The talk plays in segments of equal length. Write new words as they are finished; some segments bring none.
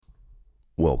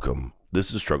Welcome.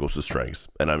 This is Struggles to Strengths,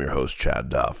 and I'm your host, Chad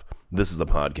Duff. This is the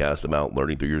podcast about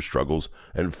learning through your struggles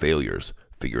and failures,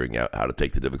 figuring out how to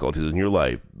take the difficulties in your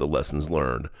life, the lessons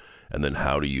learned, and then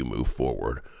how do you move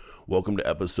forward. Welcome to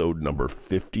episode number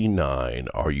 59.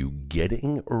 Are you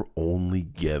getting or only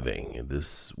giving?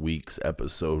 This week's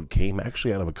episode came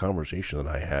actually out of a conversation that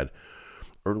I had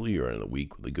earlier in the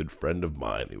week with a good friend of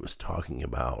mine. He was talking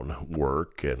about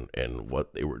work and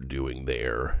what they were doing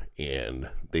there, and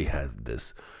they had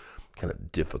this kind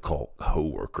of difficult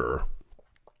coworker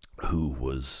who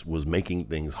was making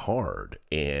things hard.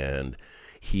 And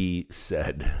he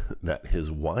said that his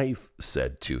wife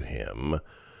said to him,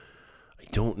 "I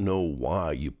don't know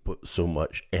why you put so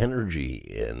much energy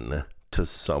in to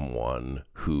someone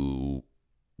who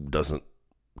doesn't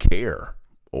care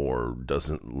or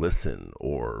doesn't listen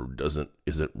or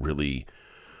isn't really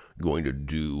going to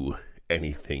do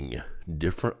anything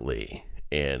differently."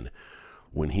 And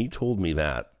when he told me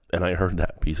that, and I heard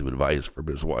that piece of advice from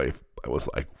his wife, I was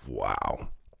like, wow,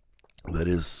 that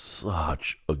is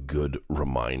such a good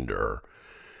reminder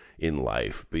in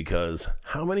life. Because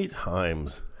how many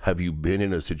times have you been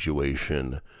in a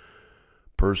situation,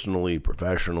 personally,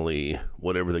 professionally,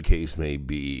 whatever the case may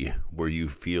be, where you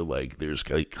feel like there's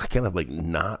kind of like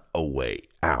not a way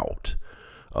out,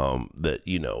 that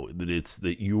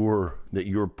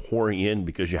you're pouring in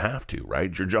because you have to, right?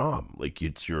 It's your job. Like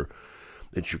it's your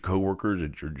coworkers,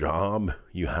 it's your job.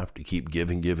 You have to keep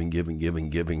giving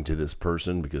to this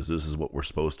person because this is what we're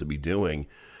supposed to be doing.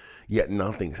 Yet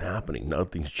nothing's happening,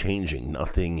 nothing's changing,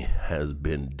 nothing has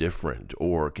been different.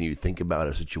 Or can you think about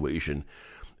a situation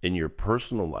in your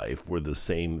personal life where the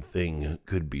same thing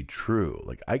could be true?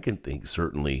 Like I can think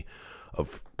certainly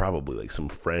of probably like some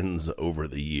friends over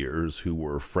the years who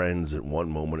were friends at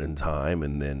one moment in time,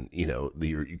 and then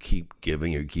you keep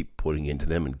giving, or you keep putting into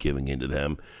them and giving into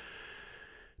them,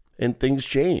 and things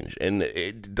change, and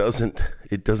it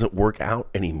doesn't work out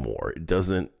anymore. It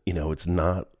doesn't, it's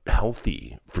not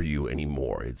healthy for you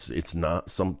anymore. It's not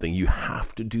something. You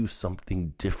have to do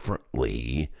something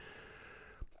differently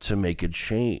to make a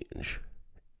change.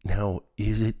 Now,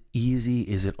 is it easy?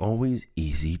 Is it always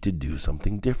easy to do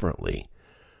something differently?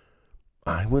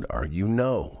 I would argue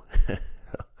no.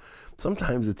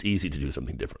 Sometimes it's easy to do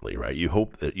something differently, right? You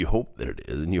hope that it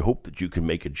is, and you hope that you can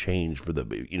make a change for the,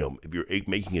 if you're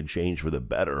making a change for the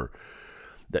better,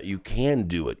 that you can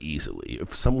do it easily.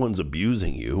 If someone's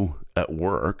abusing you at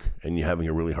work and you're having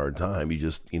a really hard time, you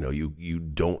just, you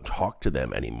don't talk to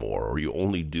them anymore, or you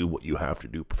only do what you have to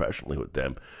do professionally with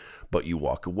them, but you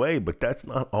walk away. But that's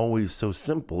not always so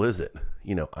simple, is it?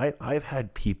 I've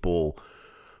had people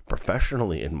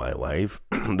professionally in my life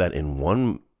that in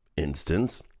one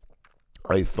instance,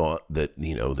 I thought that,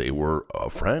 they were a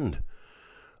friend,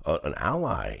 an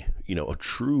ally, a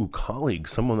true colleague,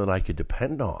 someone that I could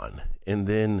depend on. And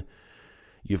then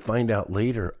you find out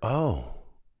later, oh,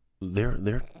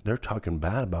 they're talking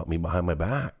bad about me behind my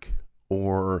back.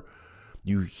 Or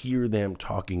you hear them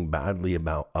talking badly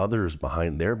about others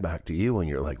behind their back to you. And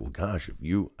you're like, well, gosh, if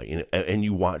and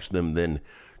you watch them then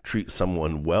treat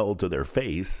someone well to their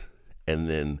face and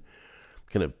then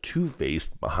kind of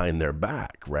two-faced behind their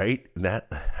back, right? That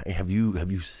have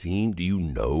you seen, do you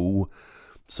know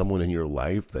someone in your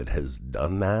life that has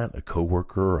done that? A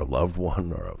coworker, or a loved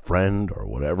one, or a friend, or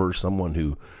whatever, someone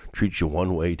who treats you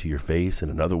one way to your face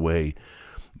and another way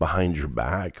behind your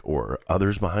back, or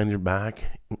others behind your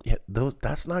back. Yeah,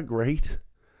 that's not great.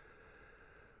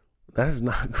 That is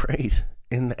not great.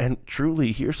 And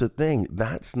truly, here's the thing,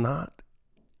 that's not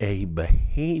a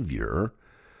behavior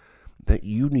that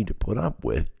you need to put up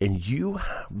with, and you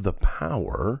have the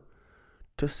power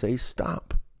to say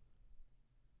stop.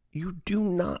 You do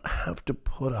not have to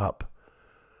put up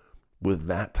with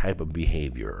that type of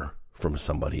behavior from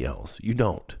somebody else. You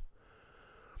don't.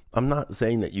 I'm not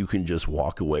saying that you can just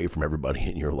walk away from everybody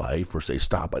in your life or say,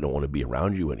 stop, I don't want to be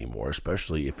around you anymore,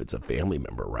 especially if it's a family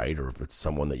member, right? Or if it's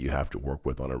someone that you have to work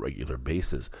with on a regular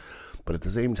basis. But at the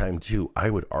same time, too,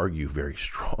 I would argue very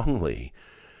strongly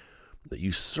that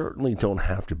you certainly don't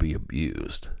have to be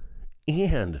abused,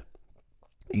 and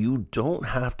you don't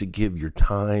have to give your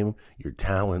time, your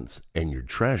talents, and your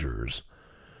treasures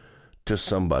to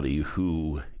somebody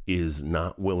who is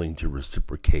not willing to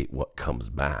reciprocate what comes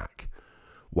back.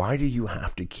 Why do you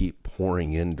have to keep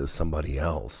pouring into somebody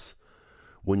else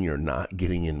when you're not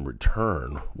getting in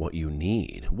return what you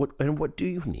need? What do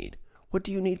you need? What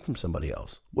do you need from somebody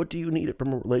else? What do you need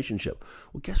from a relationship?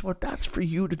 Well, guess what? That's for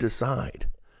you to decide.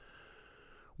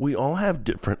 We all have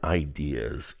different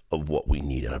ideas of what we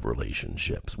need out of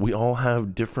relationships. We all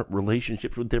have different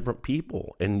relationships with different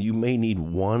people, and you may need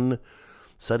one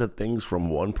set of things from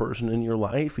one person in your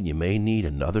life, and you may need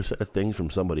another set of things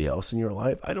from somebody else in your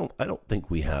life. I don't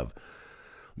think we have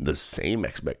the same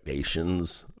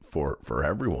expectations for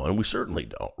everyone. We certainly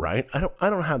don't, right? I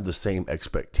don't have the same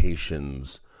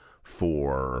expectations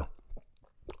for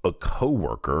a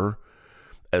coworker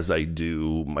as I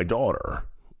do my daughter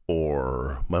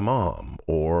or my mom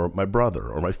or my brother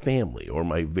or my family or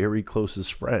my very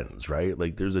closest friends, right?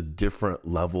 Like there's a different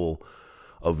level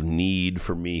of need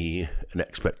for me, an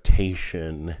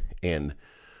expectation, and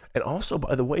also,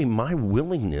 by the way, my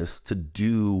willingness to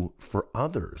do for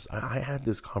others. I had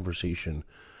this conversation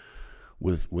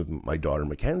with my daughter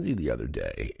Mackenzie the other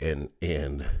day,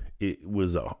 and it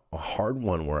was a hard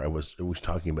one where I was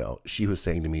talking about, she was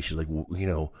saying to me, she's like, well, you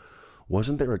know,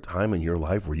 wasn't there a time in your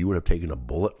life where you would have taken a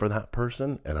bullet for that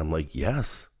person? And I'm like,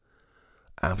 yes,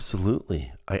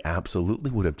 absolutely. I absolutely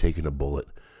would have taken a bullet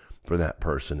for that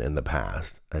person in the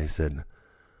past. I said,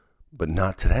 but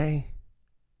not today,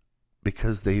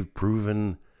 because they've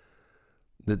proven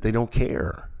that they don't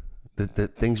care,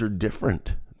 that things are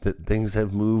different, that things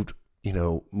have moved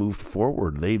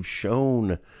forward. They've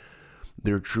shown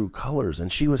their true colors.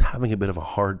 And she was having a bit of a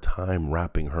hard time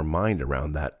wrapping her mind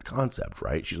around that concept,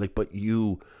 right? She's like, but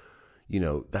you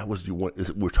know, that was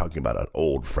we're talking about an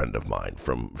old friend of mine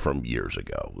from years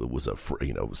ago. It was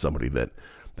somebody that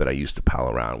I used to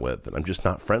pal around with, and I'm just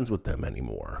not friends with them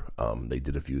anymore. They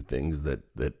did a few things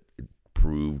that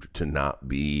proved to not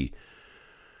be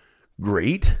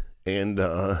great. And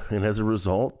as a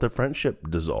result, the friendship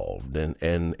dissolved, and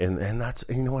that's,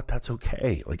 you know what, that's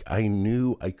okay. Like, I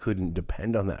knew I couldn't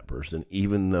depend on that person,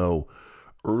 even though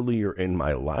earlier in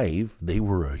my life, they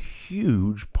were a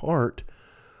huge part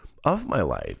of my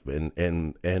life,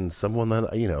 and someone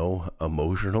that, you know,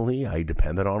 emotionally I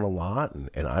depended on a lot,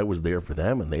 and I was there for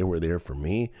them, and they were there for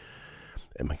me.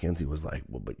 And Mackenzie was like,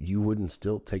 well, but you wouldn't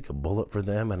still take a bullet for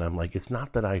them? And I'm like, it's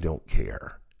not that I don't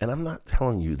care. And I'm not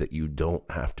telling you that you don't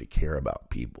have to care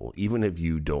about people, even if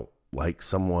you don't like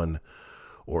someone,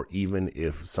 or even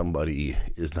if somebody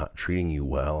is not treating you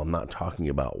well. I'm not talking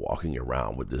about walking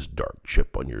around with this dark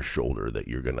chip on your shoulder that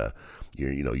you're gonna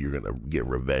get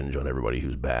revenge on everybody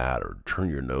who's bad, or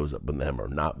turn your nose up on them, or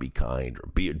not be kind,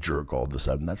 or be a jerk all of a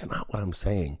sudden. That's not what I'm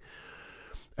saying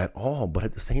at all. But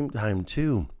at the same time,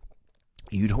 too,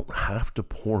 you don't have to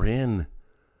pour in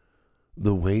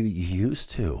the way that you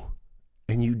used to.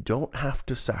 And you don't have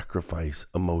to sacrifice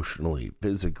emotionally,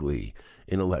 physically,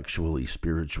 intellectually,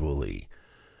 spiritually,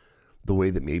 the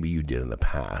way that maybe you did in the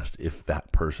past, if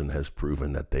that person has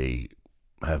proven that they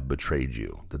have betrayed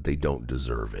you, that they don't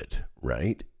deserve it,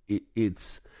 right?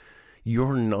 It's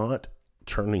you're not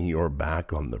turning your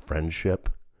back on the friendship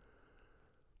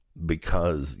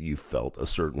because you felt a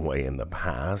certain way in the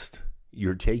past.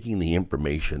 You're taking the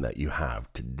information that you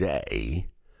have today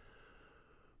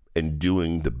and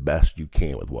doing the best you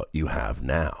can with what you have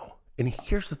now. And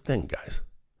here's the thing, guys,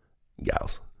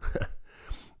 gals.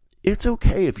 It's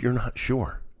okay if you're not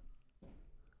sure.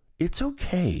 It's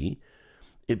okay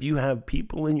if you have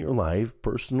people in your life,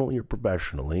 personally or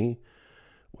professionally,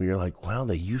 where you're like, well,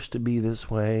 they used to be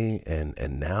this way,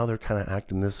 and now they're kind of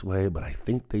acting this way, but I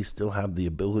think they still have the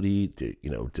ability to, you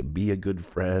know, to be a good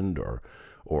friend, or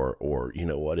you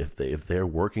know what, if they're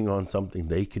working on something,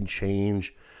 they can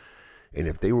change. And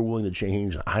if they were willing to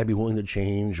change, I'd be willing to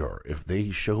change. Or if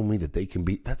they show me that they can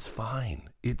be, that's fine.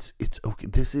 It's okay.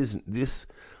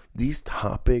 These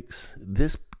topics,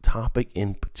 this topic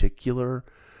in particular,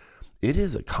 it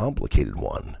is a complicated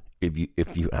one.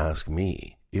 If you ask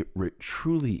me, it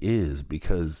truly is,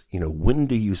 because, you know, when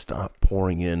do you stop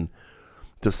pouring in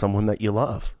to someone that you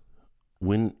love?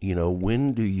 When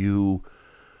do you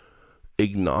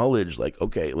acknowledge, like,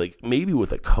 okay, like maybe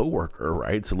with a coworker,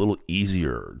 right, it's a little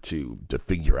easier to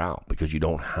figure out because you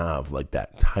don't have like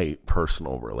that tight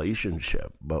personal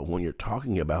relationship. But when you're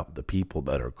talking about the people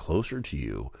that are closer to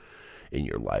you in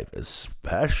your life,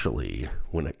 especially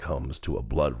when it comes to a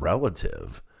blood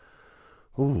relative,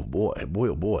 oh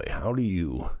boy, how do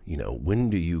you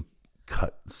when do you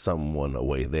cut someone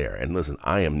away there? And listen,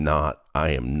 I am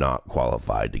not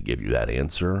qualified to give you that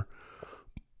answer.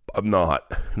 I'm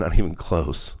not even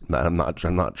close. I'm not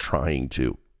trying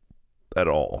to at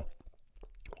all.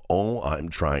 All I'm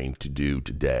trying to do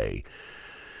today,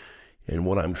 and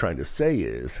what I'm trying to say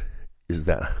is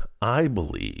that I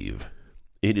believe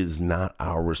it is not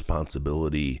our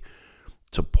responsibility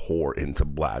to pour into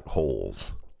black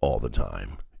holes all the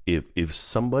time. If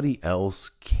somebody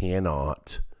else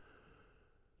cannot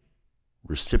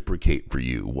reciprocate for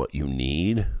you what you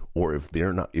need, or if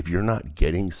you're not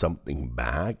getting something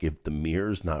back, if the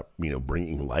mirror's not,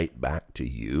 bringing light back to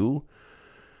you,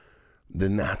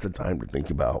 then that's a time to think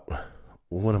about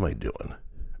what am I doing?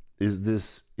 Is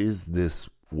this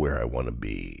where I want to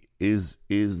be? Is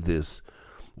this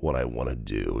what I want to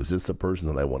do? Is this the person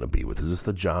that I want to be with? Is this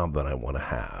the job that I want to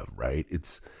have, right?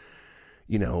 It's,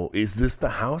 is this the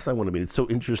house I want to be? It's so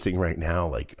interesting right now.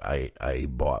 Like I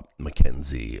bought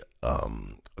Mackenzie a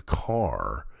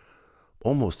car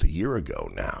almost a year ago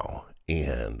now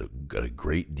and got a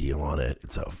great deal on it.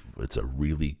 It's a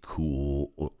really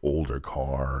cool older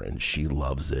car and she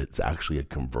loves it. It's actually a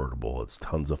convertible. It's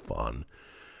tons of fun.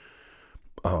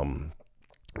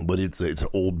 But it's an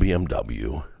old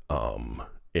BMW.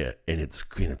 And it's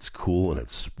cool and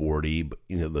it's sporty, but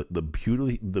the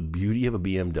beauty of a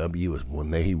BMW is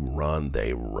when they run.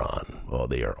 Oh,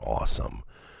 they are awesome.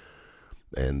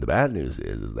 And the bad news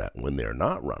is that when they're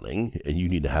not running and you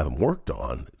need to have them worked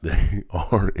on, they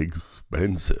are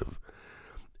expensive.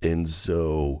 And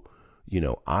so,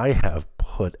 I have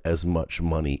put as much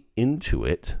money into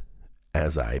it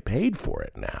as I paid for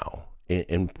it now.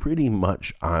 And pretty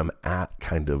much I'm at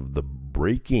kind of the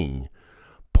break-even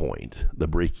point,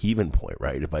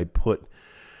 right? If I put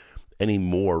any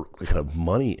more kind of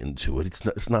money into it,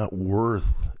 it's not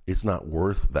worth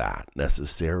that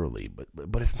necessarily,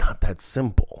 but it's not that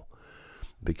simple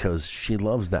because she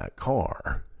loves that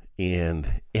car.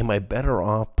 And am I better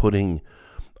off putting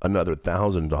another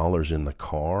 $1,000 in the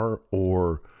car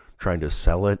or trying to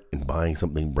sell it and buying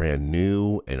something brand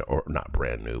new or not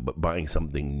brand new, but buying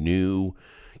something new?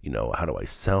 How do I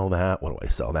sell that? What do I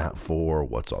sell that for?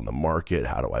 What's on the market?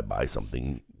 How do I buy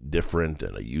something different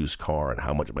and a used car? And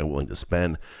how much am I willing to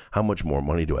spend? How much more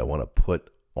money do I want to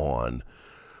put on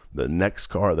the next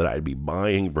car that I'd be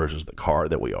buying versus the car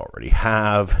that we already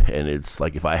have? And it's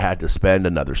like, if I had to spend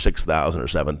another $6,000 or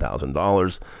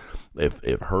 $7,000,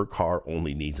 if her car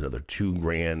only needs another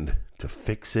 $2,000 to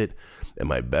fix it,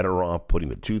 am I better off putting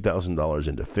the $2,000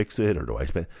 in to fix it, or do I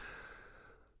spend?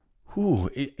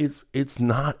 It's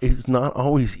not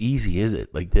always easy, is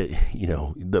it? Like that,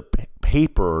 the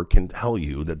paper can tell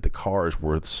you that the car is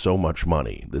worth so much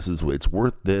money. It's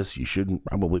worth this. You shouldn't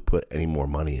probably put any more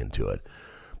money into it.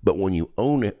 But when you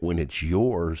own it, when it's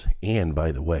yours, and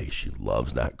by the way, she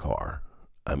loves that car.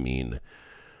 I mean,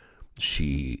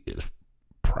 she is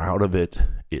proud of it.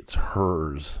 It's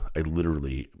hers.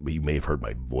 You may have heard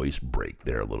my voice break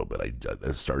there a little bit.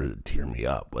 I started to tear me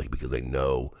up, because I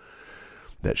know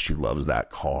that she loves that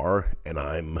car, and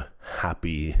I'm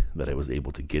happy that I was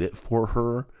able to get it for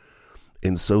her.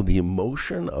 And so the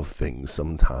emotion of things,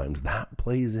 sometimes that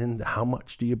plays into how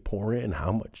much do you pour in,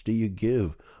 how much do you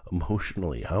give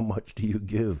emotionally, how much do you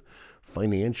give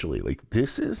financially.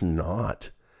 This is not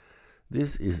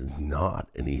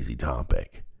an easy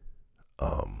topic.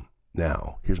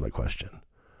 Now, here's my question.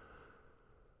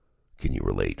 Can you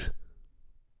relate?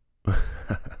 I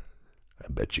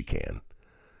bet you can.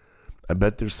 I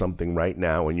bet there's something right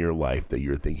now in your life that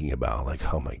you're thinking about,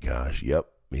 oh my gosh, yep,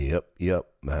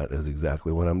 that is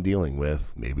exactly what I'm dealing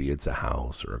with. Maybe it's a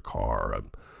house or a car,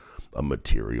 a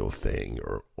material thing,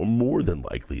 or more than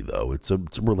likely, though, it's a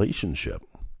relationship.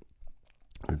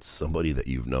 It's somebody that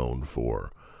you've known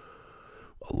for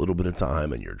a little bit of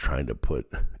time and you're trying to put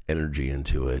energy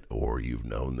into it, or you've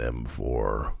known them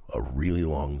for a really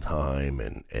long time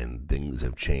and things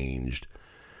have changed.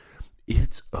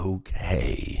 It's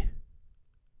okay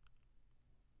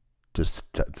to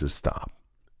stop.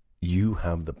 You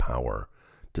have the power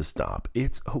to stop.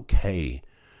 It's okay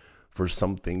for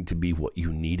something to be what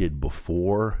you needed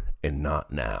before and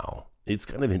not now. It's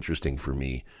kind of interesting for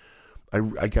me.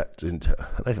 I got into,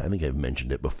 I think I've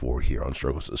mentioned it before here on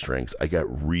Struggles to Strengths, I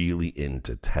got really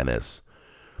into tennis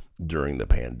during the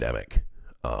pandemic.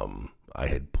 I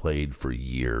had played for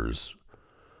years.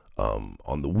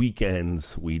 On the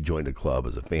weekends, we joined a club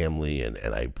as a family, and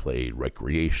I played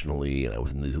recreationally, and I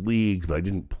was in these leagues, but I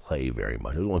didn't play very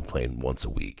much. I was only playing once a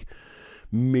week,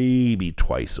 maybe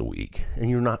twice a week, and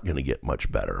you're not going to get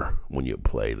much better when you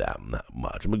play that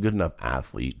much. I'm a good enough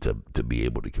athlete to be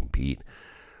able to compete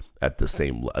at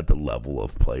the level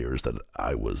of players that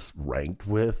I was ranked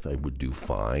with. I would do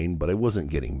fine, but I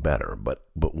wasn't getting better. But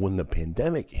when the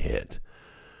pandemic hit,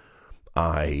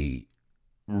 I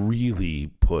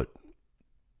really put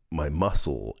my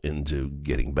muscle into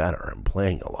getting better and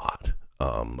playing a lot.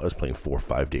 I was playing 4 or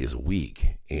 5 days a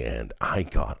week, and I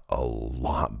got a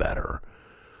lot better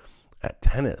at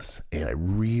tennis, and I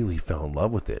really fell in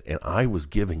love with it. And I was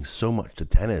giving so much to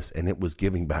tennis, and it was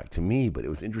giving back to me. But it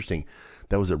was interesting.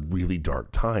 That was a really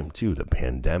dark time too. The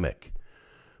pandemic,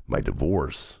 my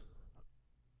divorce,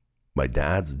 my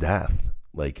dad's death.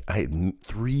 I had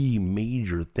 3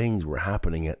 major things were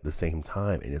happening at the same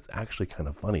time. And it's actually kind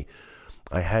of funny.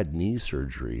 I had knee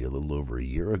surgery a little over a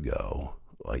year ago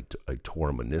I tore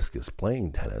a meniscus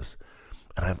playing tennis,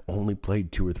 and I've only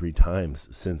played 2 or 3 times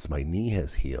since my knee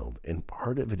has healed. And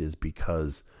part of it is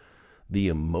because the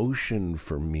emotion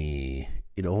for me,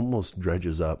 it almost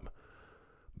dredges up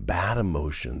bad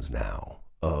emotions now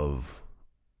of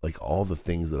like all the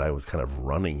things that I was kind of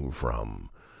running from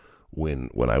when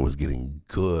I was getting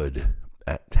good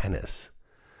at tennis.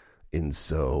 And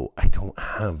so I don't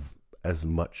have as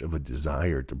much of a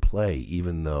desire to play,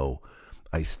 even though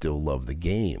I still love the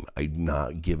game. I'm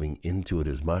not giving into it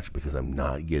as much because I'm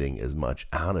not getting as much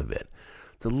out of it.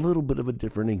 It's a little bit of a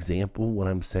different example what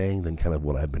I'm saying than kind of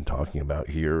what I've been talking about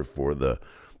here for the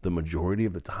majority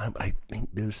of the time. But I think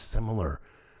they're similar.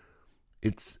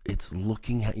 It's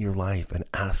looking at your life and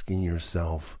asking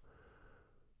yourself,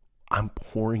 I'm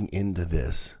pouring into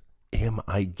this. Am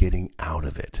I getting out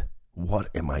of it?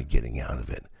 What am I getting out of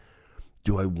it?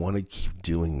 Do I want to keep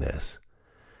doing this?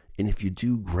 And if you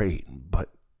do, great. But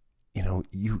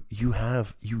you do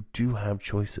have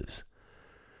choices.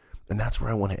 And that's where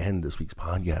I want to end this week's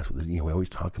podcast with. We always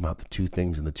talk about the 2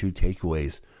 things and the 2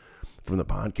 takeaways from the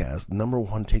podcast. Number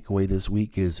 1 takeaway this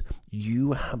week is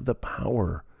you have the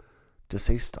power to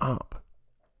say stop.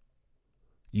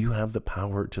 You have the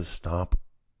power to stop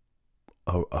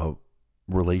a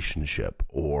relationship,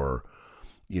 or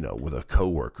with a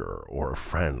coworker or a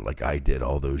friend, like I did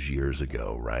all those years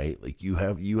ago, right? Like you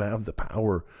have the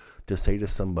power to say to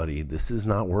somebody, this is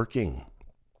not working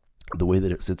the way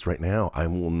that it sits right now. I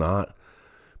will not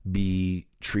be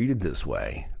treated this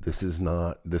way. This is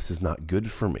not good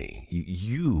for me.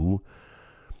 You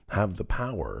have the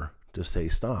power to say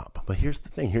stop. But here's the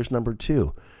thing. Here's number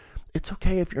 2. It's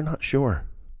okay if you're not sure.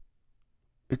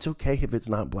 It's okay if it's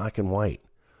not black and white.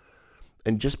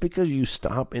 And just because you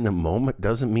stop in a moment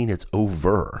doesn't mean it's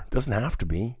over. It doesn't have to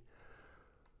be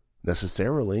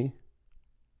necessarily.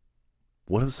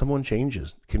 What if someone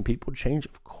changes? Can people change?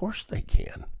 Of course they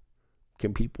can.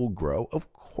 Can people grow?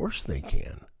 Of course they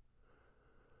can.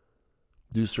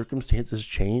 Do circumstances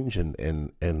change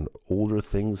and older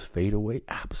things fade away?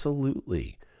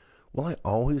 Absolutely. Will I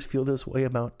always feel this way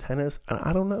about tennis?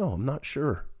 I don't know. I'm not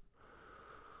sure.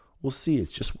 We'll see.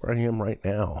 It's just where I am right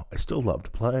now. I still love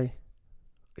to play.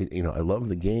 I love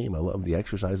the game. I love the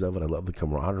exercise of it. I love the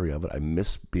camaraderie of it. I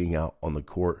miss being out on the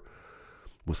court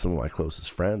with some of my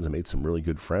closest friends. I made some really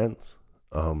good friends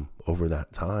over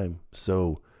that time.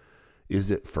 So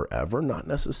is it forever? Not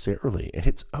necessarily. And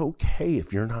it's okay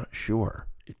if you're not sure.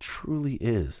 It truly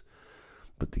is.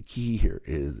 But the key here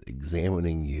is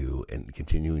examining you and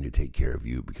continuing to take care of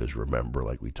you, because remember,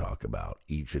 like we talk about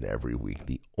each and every week,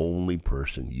 the only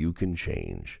person you can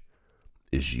change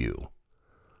is you.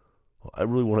 Well, I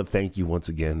really want to thank you once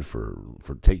again for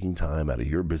taking time out of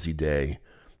your busy day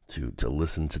to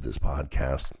listen to this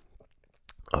podcast.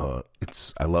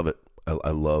 I love it. I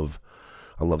love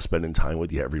spending time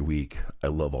with you every week. I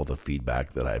love all the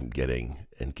feedback that I'm getting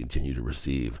and continue to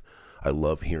receive. I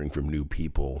love hearing from new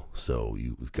people. So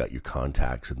you've got your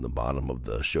contacts in the bottom of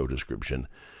the show description.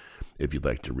 If you'd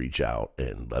like to reach out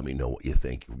and let me know what you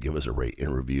think, give us a rate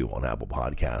and review on Apple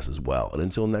Podcasts as well. And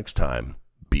until next time,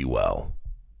 be well.